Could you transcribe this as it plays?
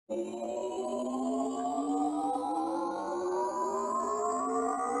Hello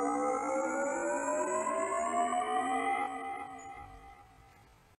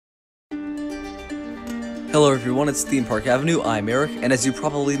everyone, it's Theme Park Avenue, I'm Eric, and as you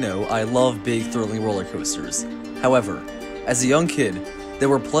probably know, I love big, thrilling roller coasters. However, as a young kid, there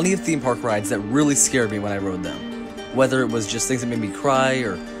were plenty of theme park rides that really scared me when I rode them. Whether it was just things that made me cry,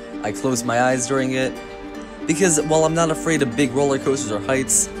 or I closed my eyes during it. Because while I'm not afraid of big roller coasters or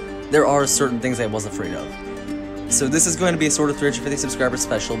heights, there are certain things I was afraid of. So this is going to be a sort of 350 subscriber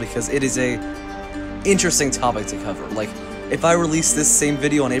special because it is a interesting topic to cover. Like, if I released this same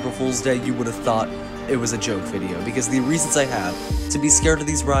video on April Fool's Day, you would have thought it was a joke video, because the reasons I have to be scared of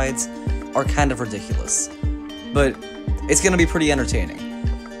these rides are kind of ridiculous. But it's gonna be pretty entertaining.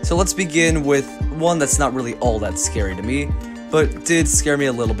 So let's begin with one that's not really all that scary to me, but did scare me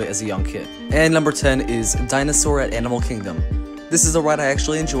a little bit as a young kid. And number 10 is Dinosaur at Animal Kingdom. This is a ride I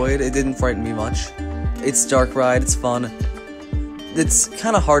actually enjoyed, it didn't frighten me much. It's a dark ride, it's fun. It's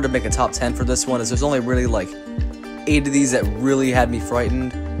kind of hard to make a top 10 for this one, as there's only really like 8 of these that really had me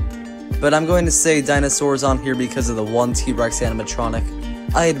frightened. But I'm going to say Dinosaur's on here because of the one T-Rex animatronic.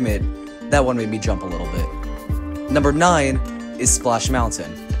 I admit, that one made me jump a little bit. Number 9 is Splash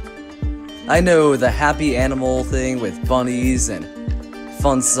Mountain. I know the happy animal thing with bunnies and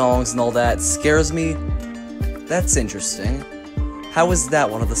fun songs and all that scares me. That's interesting. How is that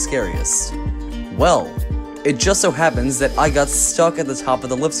one of the scariest? Well, it just so happens that I got stuck at the top of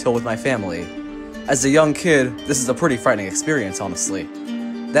the lift hill with my family. As a young kid, this is a pretty frightening experience, honestly.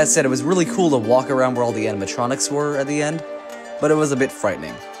 That said, it was really cool to walk around where all the animatronics were at the end, but it was a bit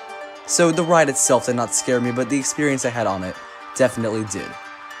frightening. So the ride itself did not scare me, but the experience I had on it definitely did.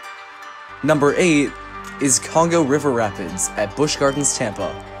 Number 8 is Congo River Rapids at Busch Gardens,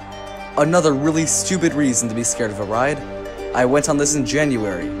 Tampa. Another really stupid reason to be scared of a ride. I went on this in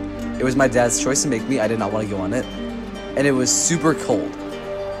January. It was my dad's choice to make me, I did not want to go on it. And it was super cold,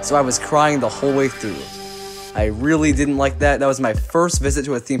 so I was crying the whole way through. I really didn't like that. That was my first visit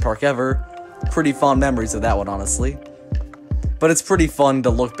to a theme park ever. Pretty fond memories of that one, honestly. But it's pretty fun to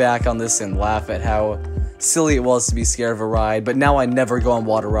look back on this and laugh at how silly it was to be scared of a ride, but now I never go on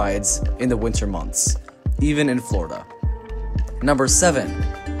water rides in the winter months, even in Florida. Number 7,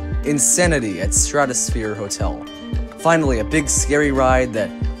 Insanity at Stratosphere Hotel. Finally, a big scary ride that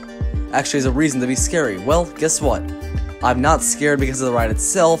actually is a reason to be scary. Well, guess what? I'm not scared because of the ride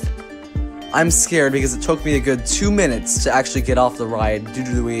itself. I'm scared because it took me a good 2 minutes to actually get off the ride due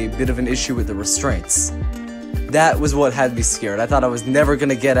to a bit of an issue with the restraints. That was what had me scared. I thought I was never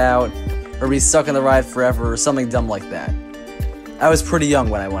gonna get out, or be stuck on the ride forever, or something dumb like that. I was pretty young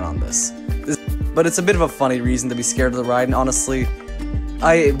when I went on this. But it's a bit of a funny reason to be scared of the ride, and honestly,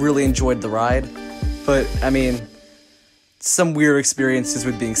 I really enjoyed the ride. But, I mean, some weird experiences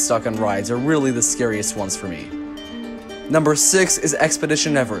with being stuck on rides are really the scariest ones for me. Number 6 is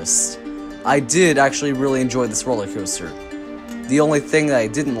Expedition Everest. I did actually really enjoy this roller coaster. The only thing that I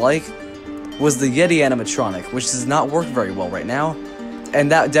didn't like was the Yeti animatronic, which does not work very well right now, and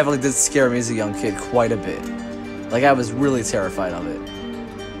that definitely did scare me as a young kid quite a bit. Like, I was really terrified of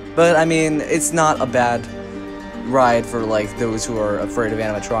it. But, I mean, it's not a bad ride for, like, those who are afraid of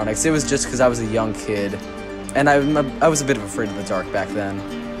animatronics. It was just because I was a young kid, and I was a bit afraid of the dark back then.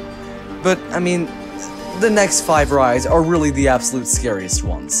 But, I mean, the next 5 rides are really the absolute scariest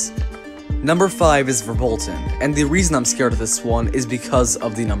ones. Number 5 is Verbolten, and the reason I'm scared of this one is because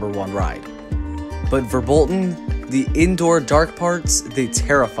of the number 1 ride. But Verbolten, the indoor dark parts, they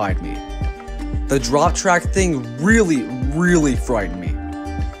terrified me. The drop track thing really frightened me.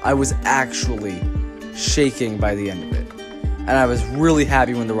 I was actually shaking by the end of it, and I was really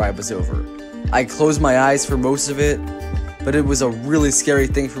happy when the ride was over. I closed my eyes for most of it, but it was a really scary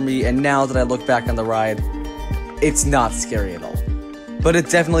thing for me, and now that I look back on the ride, it's not scary at all. But it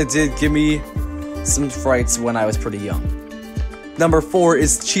definitely did give me some frights when I was pretty young. Number 4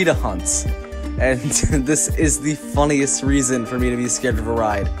 is Cheetah Hunts, and this is the funniest reason for me to be scared of a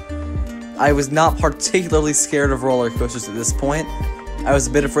ride. I was not particularly scared of roller coasters at this point. I was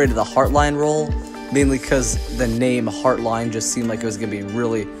a bit afraid of the Heartline roll, mainly because the name Heartline just seemed like it was going to be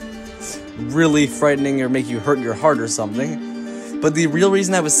really frightening or make you hurt your heart or something. But the real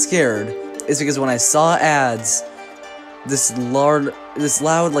reason I was scared is because when I saw ads, this loud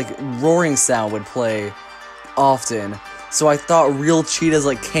like roaring sound would play often, so I thought real cheetahs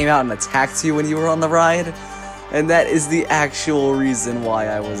like came out and attacked you when you were on the ride, and that is the actual reason why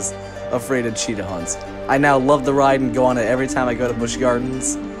I was afraid of cheetah hunts. I now love the ride and go on it every time I go to Busch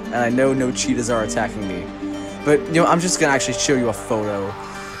Gardens, and I know no cheetahs are attacking me. But, you know, I'm just gonna actually show you a photo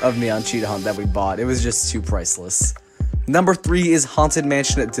of me on Cheetah Hunt that we bought. It was just too priceless. Number 3 is Haunted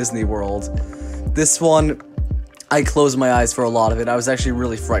Mansion at Disney World. This one, I closed my eyes for a lot of it. I was actually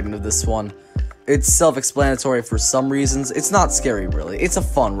really frightened of this one. It's self-explanatory for some reasons. It's not scary, really. It's a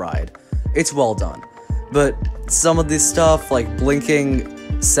fun ride. It's well done. But some of this stuff, like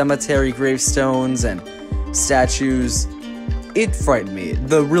blinking cemetery gravestones and statues, it frightened me.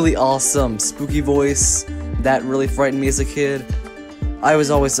 The really awesome spooky voice, that really frightened me as a kid. I was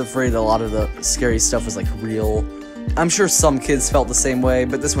always afraid that a lot of the scary stuff was like real. I'm sure some kids felt the same way,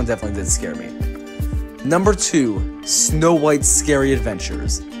 but this one definitely did scare me. Number 2, Snow White's Scary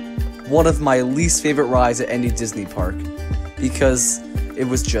Adventures. One of my least favorite rides at any Disney park, because it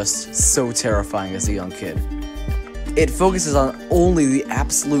was just so terrifying as a young kid. It focuses on only the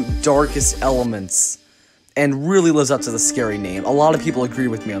absolute darkest elements, and really lives up to the scary name. A lot of people agree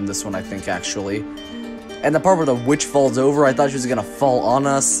with me on this one, I think, actually. And the part where the witch falls over, I thought she was gonna fall on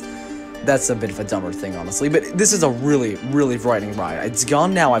us. That's a bit of a dumber thing, honestly. But this is a really, really frightening ride. It's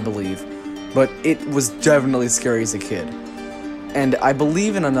gone now, I believe, but it was definitely scary as a kid. And I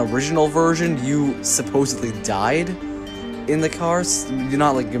believe in an original version, you supposedly died in the cars. You're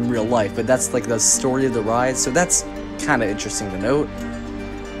not like in real life, but that's like the story of the ride, so that's kind of interesting to note.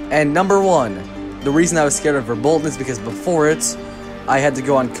 And number 1, the reason I was scared of Verbolten is because before it, I had to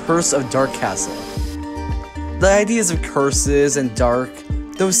go on Curse of Dark Castle. The ideas of curses and dark,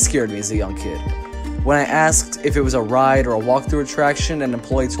 those scared me as a young kid. When I asked if it was a ride or a walkthrough attraction, an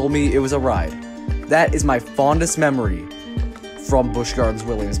employee told me it was a ride. That is my fondest memory from Busch Gardens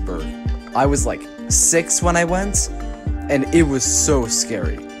Williamsburg. I was like 6 when I went, and it was so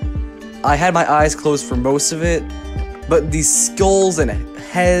scary. I had my eyes closed for most of it, but these skulls and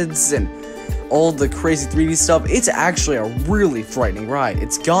heads and all the crazy 3D stuff, it's actually a really frightening ride.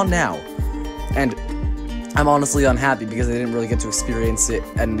 It's gone now, and I'm honestly unhappy because I didn't really get to experience it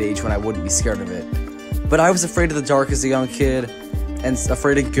at an age when I wouldn't be scared of it. But I was afraid of the dark as a young kid, and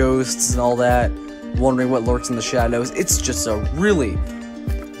afraid of ghosts and all that, wondering what lurks in the shadows. It's just a really,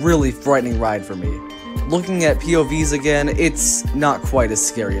 really frightening ride for me. Looking at POVs again, it's not quite as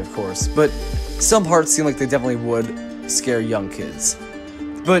scary, of course, but some parts seem like they definitely would scare young kids.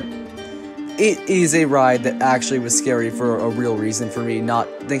 But it is a ride that actually was scary for a real reason for me, not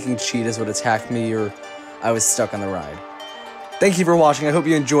thinking cheetahs would attack me or I was stuck on the ride. Thank you for watching. I hope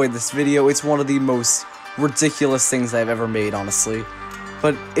you enjoyed this video. It's one of the most ridiculous things I've ever made, honestly.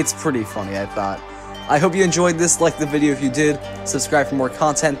 But it's pretty funny, I thought. I hope you enjoyed this. Like the video if you did. Subscribe for more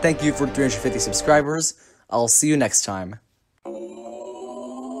content. Thank you for 350 subscribers. I'll see you next time.